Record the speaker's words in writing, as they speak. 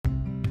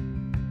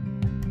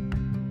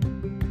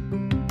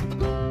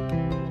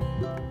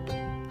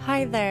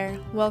Hi there,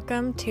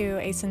 welcome to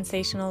A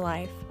Sensational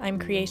Life. I'm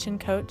creation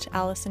coach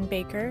Allison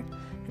Baker,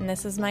 and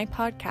this is my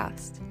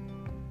podcast.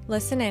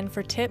 Listen in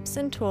for tips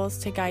and tools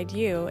to guide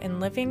you in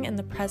living in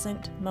the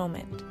present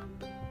moment.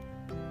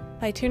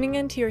 By tuning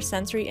into your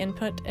sensory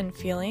input and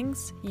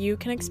feelings, you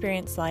can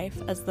experience life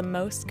as the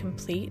most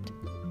complete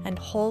and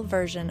whole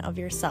version of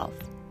yourself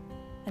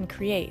and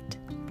create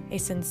a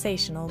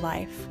sensational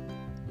life.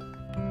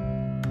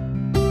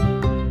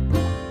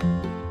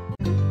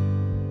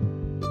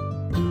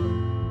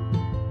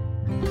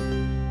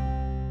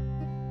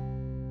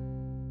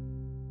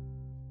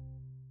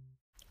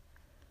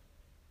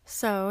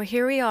 So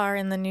here we are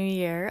in the new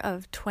year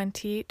of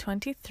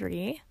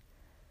 2023,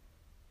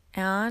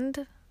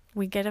 and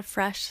we get a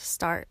fresh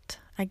start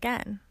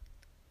again.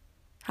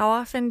 How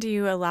often do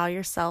you allow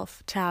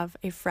yourself to have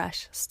a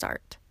fresh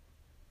start?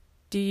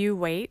 Do you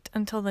wait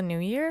until the new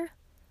year?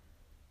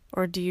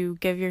 Or do you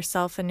give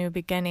yourself a new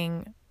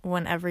beginning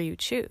whenever you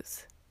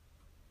choose?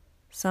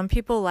 Some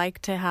people like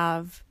to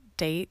have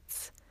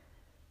dates.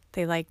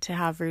 They like to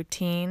have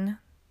routine.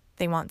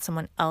 They want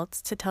someone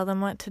else to tell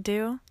them what to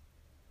do.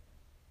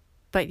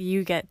 But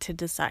you get to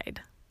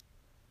decide.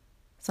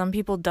 Some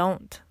people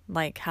don't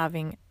like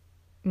having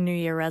New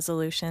Year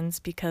resolutions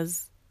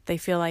because they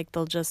feel like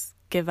they'll just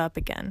give up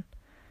again.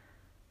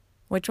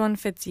 Which one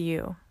fits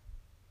you?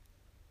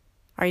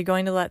 Are you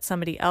going to let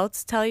somebody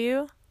else tell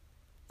you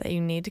that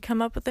you need to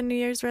come up with a New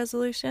Year's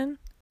resolution?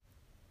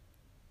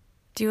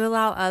 Do you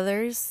allow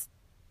others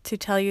to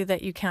tell you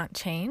that you can't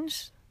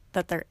change,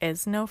 that there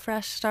is no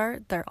fresh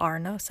start, there are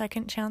no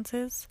second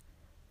chances?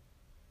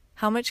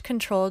 How much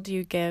control do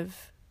you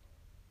give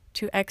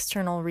to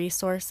external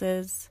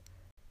resources,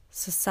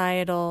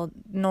 societal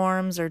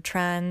norms or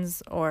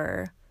trends,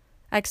 or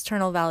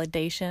external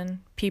validation,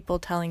 people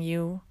telling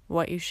you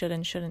what you should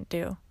and shouldn't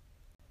do?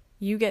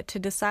 You get to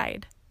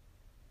decide.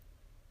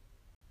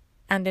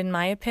 And in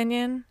my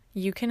opinion,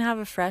 you can have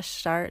a fresh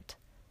start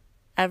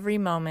every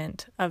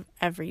moment of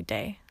every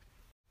day.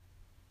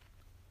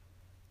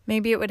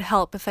 Maybe it would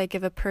help if I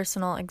give a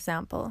personal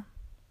example.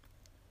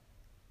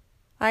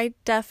 I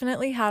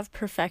definitely have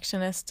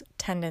perfectionist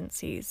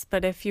tendencies,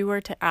 but if you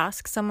were to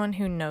ask someone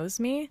who knows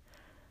me,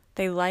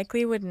 they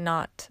likely would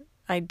not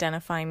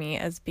identify me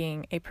as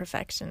being a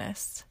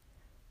perfectionist.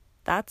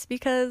 That's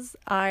because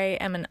I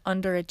am an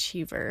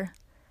underachiever.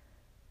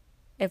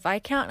 If I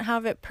can't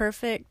have it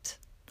perfect,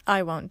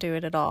 I won't do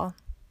it at all.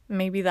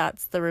 Maybe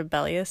that's the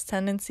rebellious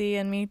tendency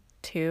in me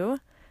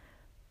too,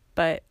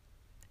 but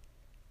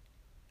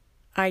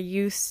I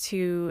used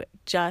to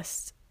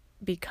just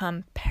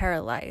become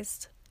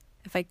paralyzed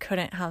if I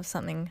couldn't have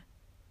something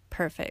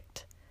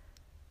perfect.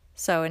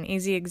 So an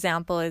easy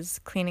example is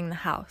cleaning the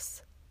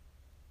house.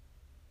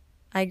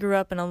 I grew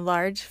up in a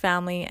large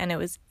family, and it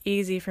was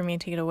easy for me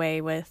to get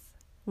away with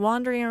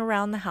wandering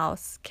around the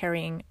house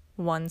carrying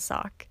one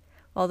sock,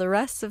 while the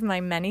rest of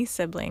my many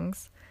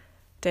siblings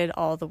did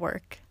all the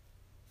work.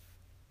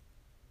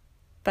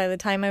 By the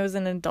time I was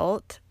an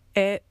adult,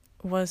 it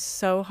was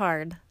so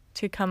hard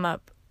to come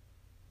up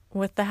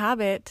with the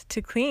habit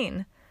to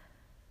clean.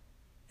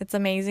 It's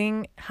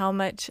amazing how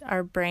much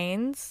our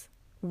brains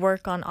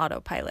work on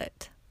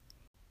autopilot.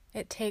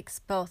 It takes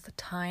both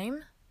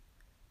time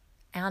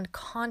and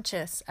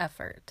conscious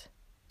effort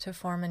to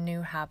form a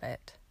new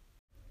habit.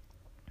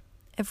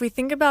 If we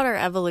think about our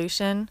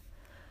evolution,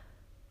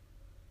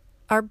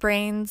 our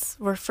brains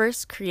were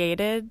first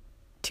created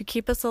to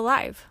keep us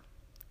alive.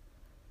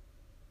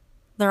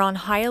 They're on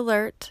high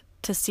alert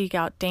to seek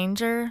out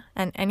danger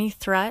and any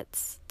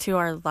threats to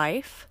our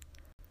life.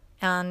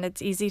 And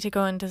it's easy to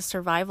go into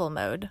survival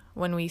mode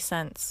when we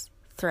sense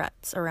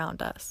threats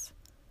around us.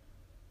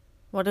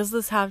 What does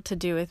this have to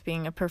do with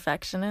being a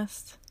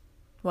perfectionist?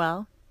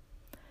 Well,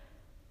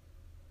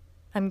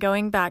 I'm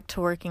going back to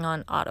working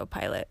on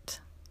autopilot.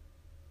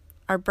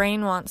 Our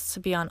brain wants to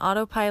be on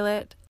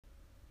autopilot,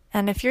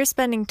 and if you're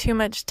spending too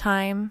much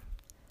time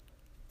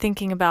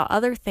thinking about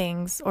other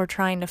things or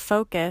trying to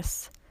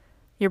focus,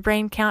 your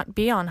brain can't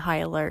be on high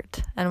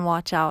alert and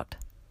watch out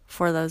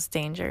for those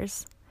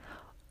dangers.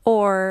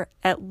 Or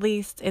at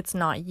least it's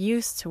not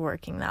used to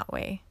working that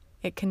way.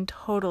 It can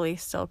totally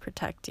still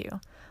protect you.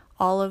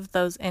 All of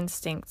those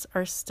instincts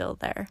are still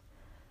there.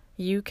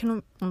 You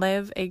can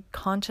live a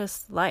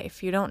conscious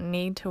life. You don't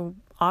need to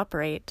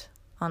operate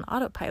on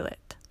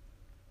autopilot.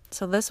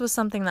 So this was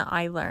something that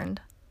I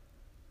learned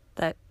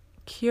that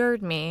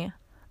cured me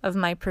of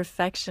my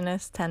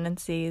perfectionist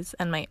tendencies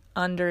and my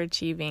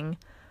underachieving,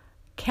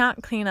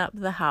 can't clean up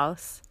the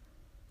house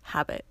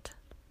habit.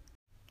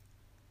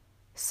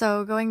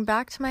 So going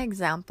back to my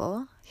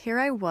example, here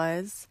I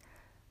was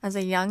as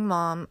a young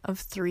mom of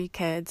 3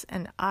 kids,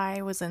 and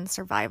I was in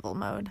survival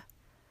mode.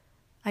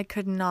 I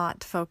could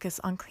not focus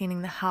on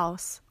cleaning the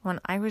house when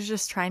I was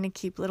just trying to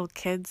keep little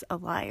kids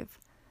alive.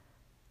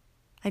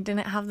 I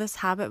didn't have this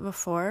habit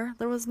before.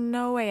 There was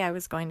no way I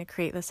was going to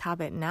create this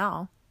habit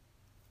now.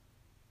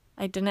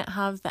 I didn't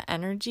have the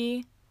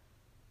energy,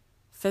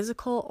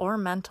 physical or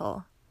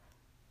mental,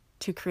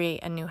 to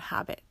create a new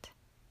habit.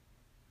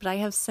 But I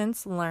have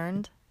since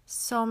learned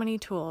so many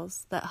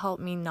tools that help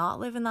me not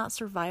live in that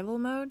survival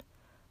mode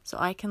so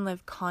I can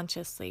live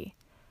consciously,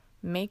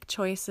 make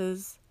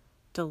choices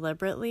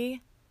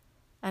deliberately,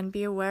 and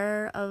be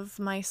aware of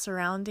my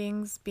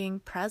surroundings, being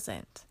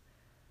present,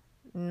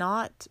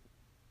 not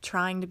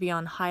trying to be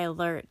on high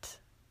alert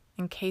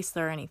in case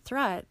there are any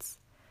threats,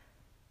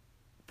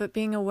 but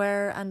being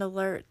aware and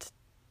alert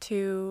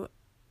to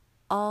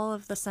all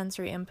of the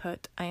sensory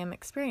input I am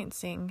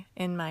experiencing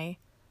in my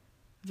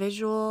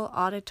visual,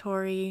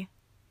 auditory,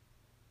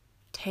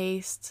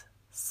 taste,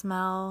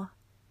 smell,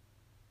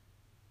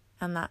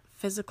 and that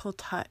physical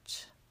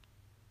touch.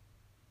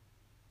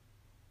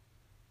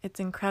 It's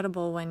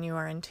incredible when you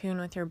are in tune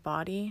with your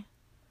body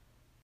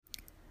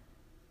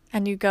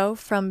and you go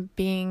from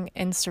being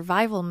in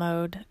survival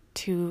mode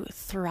to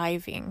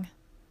thriving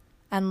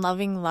and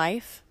loving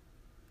life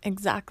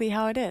exactly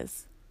how it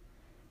is.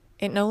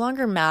 It no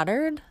longer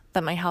mattered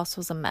that my house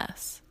was a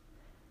mess.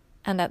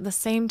 And at the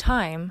same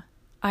time,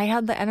 I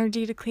had the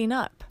energy to clean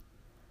up.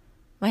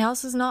 My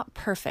house is not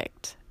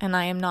perfect, and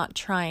I am not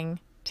trying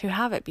to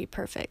have it be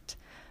perfect.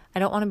 I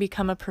don't want to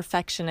become a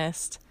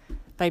perfectionist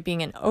by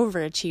being an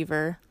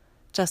overachiever,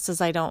 just as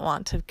I don't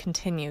want to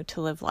continue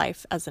to live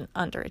life as an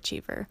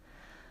underachiever.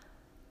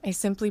 I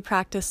simply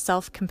practice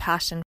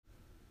self-compassion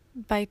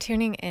by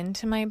tuning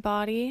into my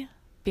body,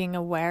 being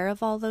aware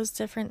of all those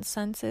different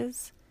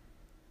senses,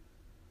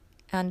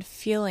 and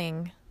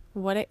feeling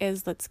what it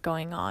is that's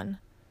going on.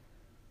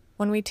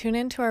 When we tune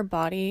into our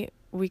body,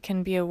 we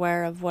can be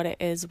aware of what it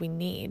is we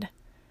need.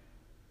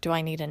 Do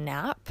I need a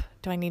nap?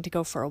 Do I need to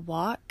go for a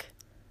walk?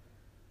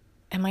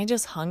 Am I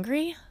just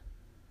hungry?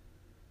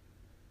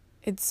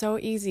 It's so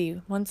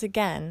easy, once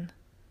again,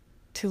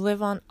 to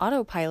live on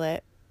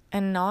autopilot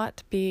and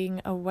not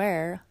being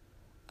aware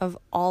of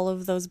all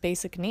of those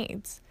basic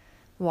needs.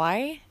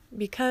 Why?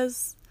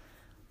 Because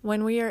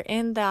when we are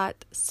in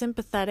that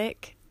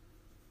sympathetic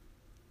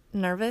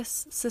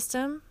nervous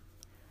system,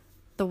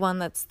 the one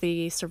that's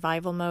the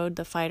survival mode,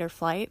 the fight or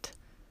flight,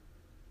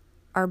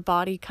 our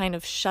body kind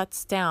of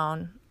shuts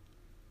down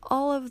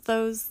all of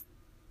those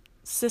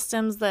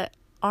systems that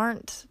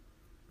aren't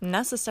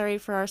necessary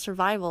for our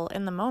survival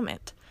in the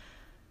moment.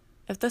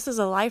 If this is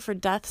a life or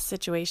death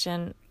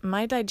situation,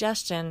 my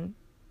digestion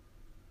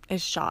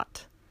is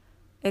shot.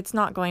 It's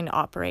not going to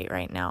operate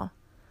right now.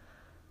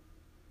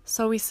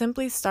 So we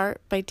simply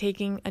start by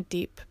taking a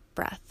deep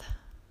breath.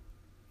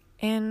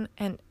 In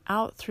and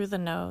out through the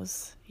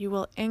nose. You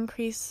will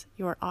increase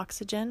your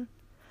oxygen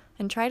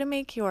and try to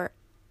make your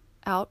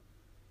out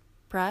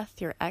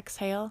breath, your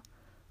exhale,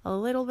 a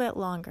little bit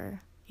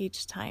longer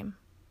each time.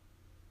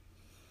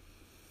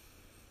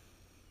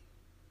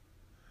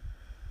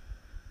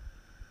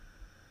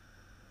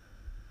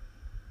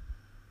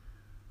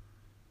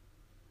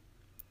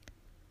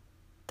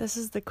 This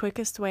is the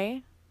quickest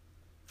way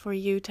for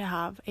you to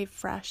have a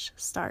fresh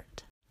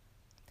start.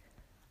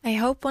 I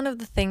hope one of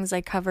the things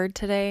I covered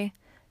today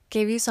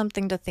gave you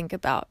something to think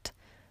about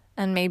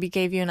and maybe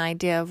gave you an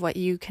idea of what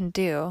you can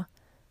do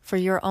for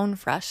your own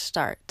fresh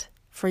start,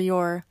 for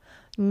your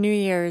New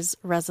Year's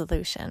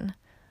resolution.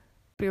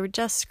 We were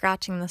just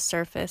scratching the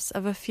surface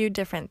of a few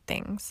different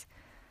things.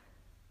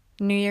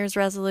 New Year's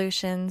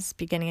resolutions,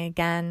 beginning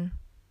again,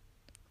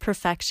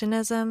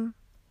 perfectionism,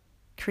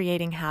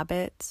 creating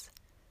habits,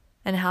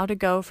 and how to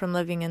go from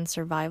living in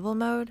survival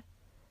mode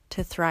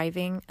to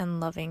thriving and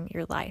loving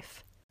your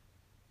life.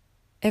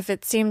 If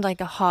it seemed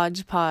like a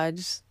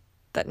hodgepodge,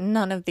 that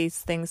none of these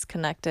things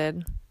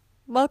connected,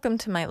 welcome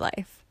to my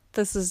life.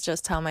 This is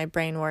just how my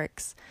brain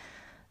works.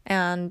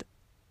 And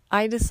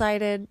I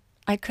decided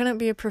I couldn't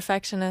be a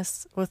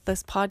perfectionist with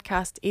this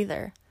podcast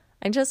either.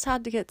 I just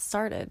had to get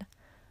started.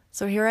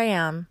 So here I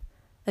am,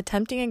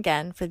 attempting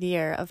again for the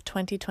year of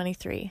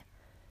 2023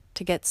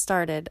 to get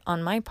started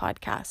on my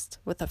podcast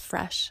with a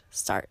fresh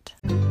start.